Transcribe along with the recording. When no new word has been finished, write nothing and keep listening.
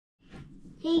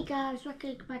Hey guys,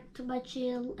 welcome back to my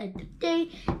channel, and today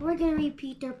we're gonna read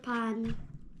Peter Pan.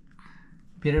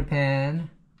 Peter Pan.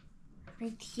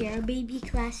 Right here, Baby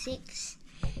Classics.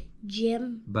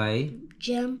 Jim. By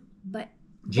GM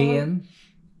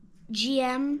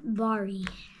Barry.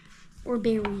 Or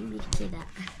Barry, we can say that.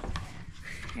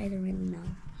 I don't really know.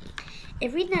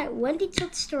 Every night, Wendy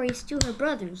told stories to her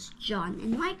brothers, John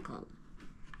and Michael.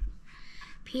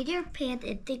 Peter Pan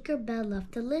and Tinkerbell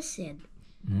loved to listen.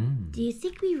 Do you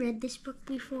think we read this book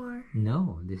before?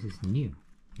 No, this is new.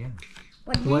 Yeah.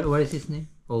 What is his name?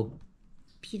 Oh,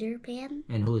 Peter Pan?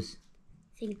 and who's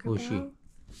Tinkerbell? she?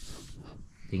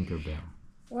 Tinkerbell.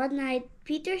 One night,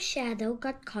 Peter's shadow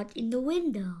got caught in the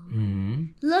window. Mm-hmm.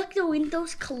 Look, the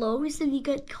window's closed and he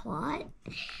got caught.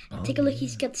 Take a look,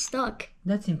 he's got stuck.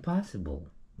 That's impossible,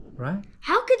 right?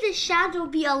 How could the shadow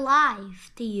be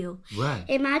alive to you? Right.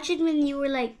 Imagine when you were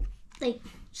like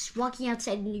just walking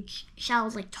outside and your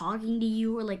shadow's like talking to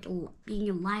you or like being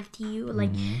alive to you, or, like,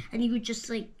 and you would just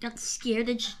like got scared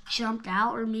and just jumped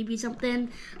out, or maybe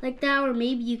something like that, or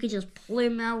maybe you could just pull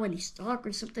him out when he's stuck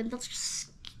or something. That's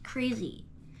just crazy.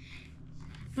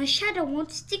 My shadow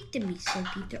won't stick to me, said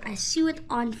Peter. I sew it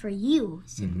on for you,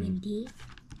 said Wendy.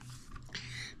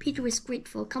 Peter was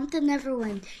grateful. Come to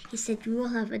Neverland, he said. We will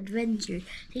have adventure.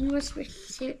 Things were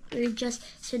just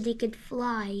so they could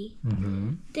fly.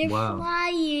 They're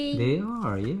flying. They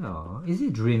are, yeah. Is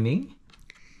it dreaming?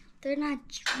 They're not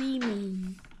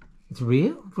dreaming. It's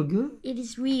real for good? It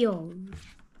is real.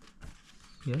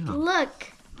 Yeah.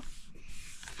 Look.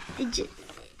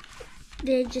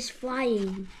 They're just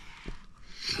flying.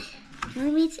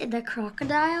 Mermaids and the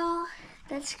crocodile?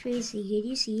 That's crazy. Can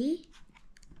you see?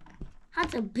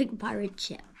 That's a big pirate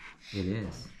ship. It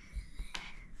is.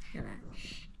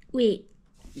 Wait,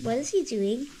 what is he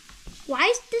doing?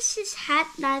 Why does his hat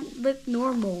not look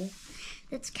normal?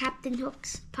 That's Captain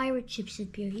Hook's pirate ship,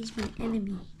 said Pierre. He's my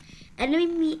enemy. Do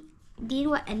you know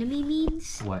what enemy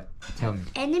means? What? Tell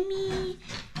me.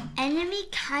 Enemy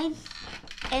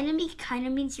kind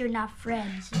of means you're not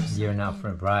friends. You're not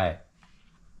friends, right?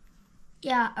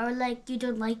 Yeah, or like you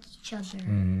don't like each other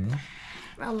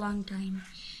for a long time.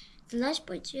 The last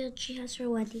boy she has for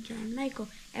Wendy, John, and Michael.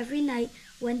 Every night,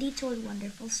 Wendy told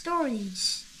wonderful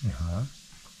stories.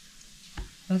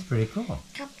 That's pretty cool.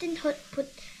 Captain Hook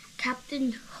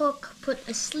put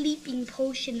a sleeping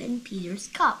potion in Peter's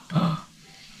cup.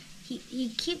 He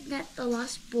kidnapped the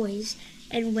lost boys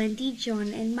and Wendy,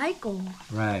 John, and Michael.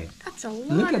 Right. That's a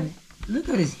lot. Look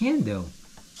at his hand though.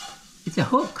 It's a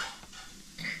hook.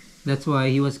 That's why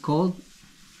he was called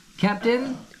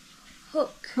Captain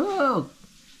Hook. Hook.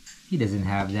 He doesn't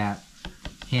have that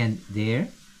hand there,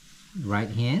 right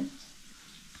hand.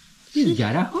 He's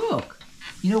got a hook.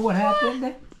 You know what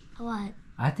happened? What?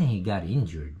 I think he got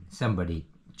injured. Somebody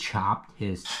chopped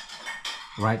his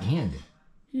right hand.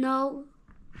 No.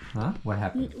 Huh? What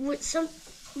happened? But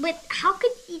how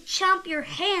could you chomp your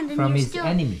hand and From you're his still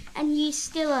enemy. and you're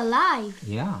still alive?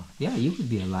 Yeah, you could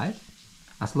be alive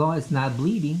as long as it's not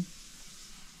bleeding.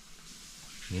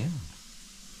 Yeah.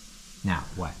 Now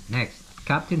what next?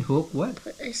 Captain Hook what?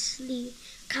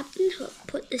 Captain Hook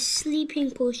put a sleeping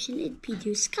potion in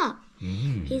Peter's cup.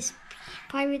 His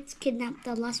pirates kidnapped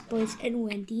the lost boys and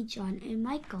Wendy, John, and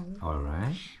Michael. All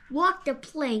right. Walk the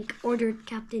plank, ordered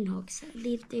Captain Hook.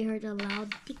 Suddenly they heard a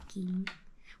loud ticking.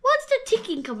 What's the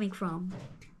ticking coming from?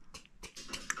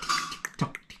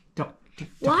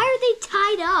 Why are they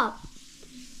tied up?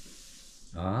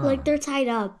 Like they're tied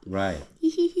up. Right.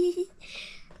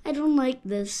 I don't like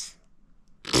this.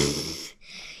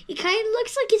 It kind of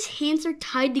looks like his hands are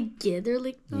tied together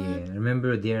like that. Yeah,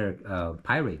 remember they're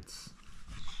pirates.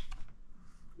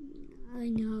 I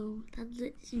know.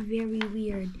 That's very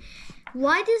weird.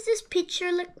 Why does this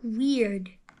picture look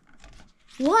weird?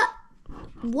 What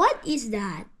is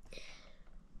that?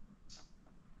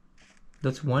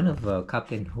 That's one of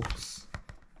Captain Hook's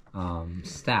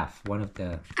staff. One of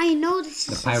the I know this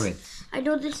is pirates. I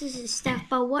know this is his staff,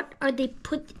 but what are they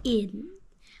put in?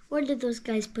 What did those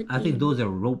guys put in? I think those are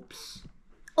ropes.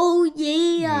 Oh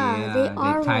yeah, they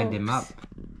are. They tied ropes. them up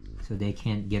so they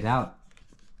can't get out.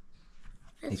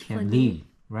 That's they can't funny. leave,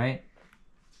 right?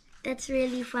 That's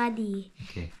really funny.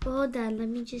 Okay. But hold on, let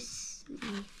me just.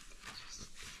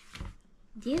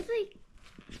 Do you like?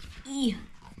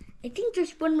 I think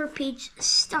there's one more page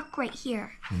stuck right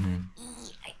here.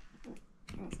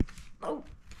 Oh,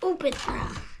 open.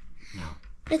 No.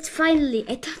 It's finally.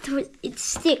 I thought it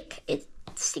stick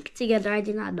together. I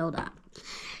did not know that.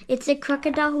 It's a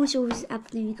crocodile who's always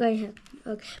after me. Go ahead.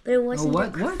 Okay. But it Oh, wasn't.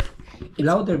 what? What?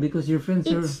 Louder because your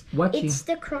friends are watching. It's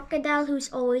the crocodile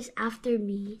who's always after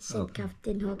me, said Okay.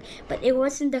 Captain Hook. But it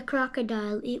wasn't the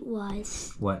crocodile. It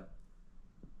was. What?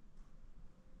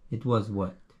 It was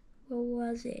what? What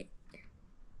was it?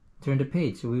 Turn the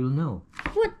page so we will know.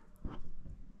 What?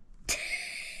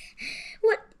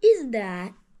 What is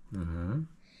that? Uh-huh.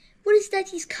 What is that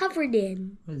he's covered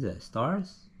in? What is that?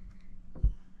 Stars?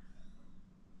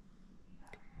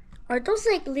 Are those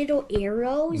like little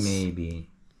arrows? Maybe.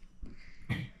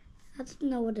 I don't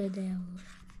know what it is.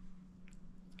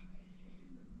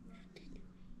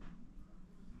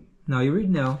 Now you read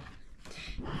now.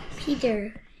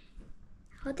 Peter,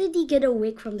 how did he get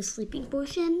awake from the sleeping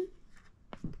potion?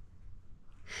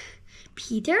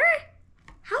 Peter?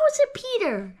 How is it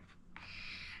Peter?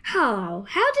 How?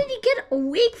 How did he get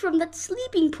awake from that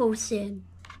sleeping potion?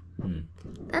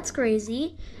 That's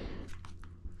crazy.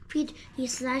 Peter, he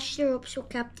slashed the rope so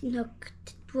Captain Hook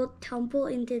will tumble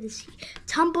into the sea.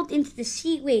 Tumbled into the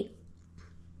sea. Wait.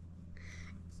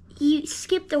 He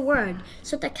skipped a word.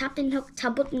 So that Captain Hook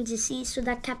tumbled into the sea so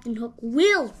that Captain Hook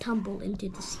will tumble into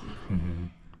the sea.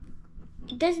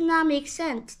 It does not make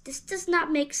sense. This does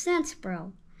not make sense,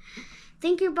 bro.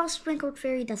 Tinkerbell sprinkled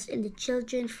fairy dust and the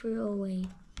children flew away.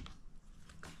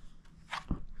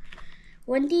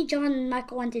 One day, John and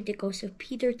Michael wanted to go, so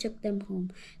Peter took them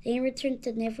home. They returned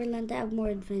to Neverland to have more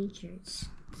adventures.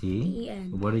 See? The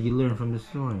end. What did you learn from the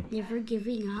story? Never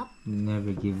giving up.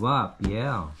 Never give up.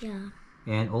 Yeah. Yeah.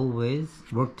 And always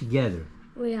work together.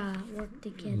 Work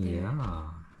together. Yeah.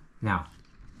 Now.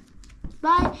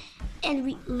 But, and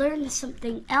we learned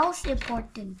something else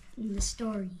important in the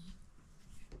story.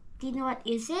 Do you know what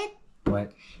is it?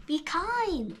 What? Be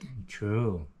kind.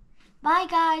 True. Bye,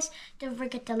 guys. Don't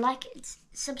forget to like and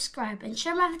subscribe and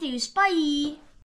share my videos. Bye.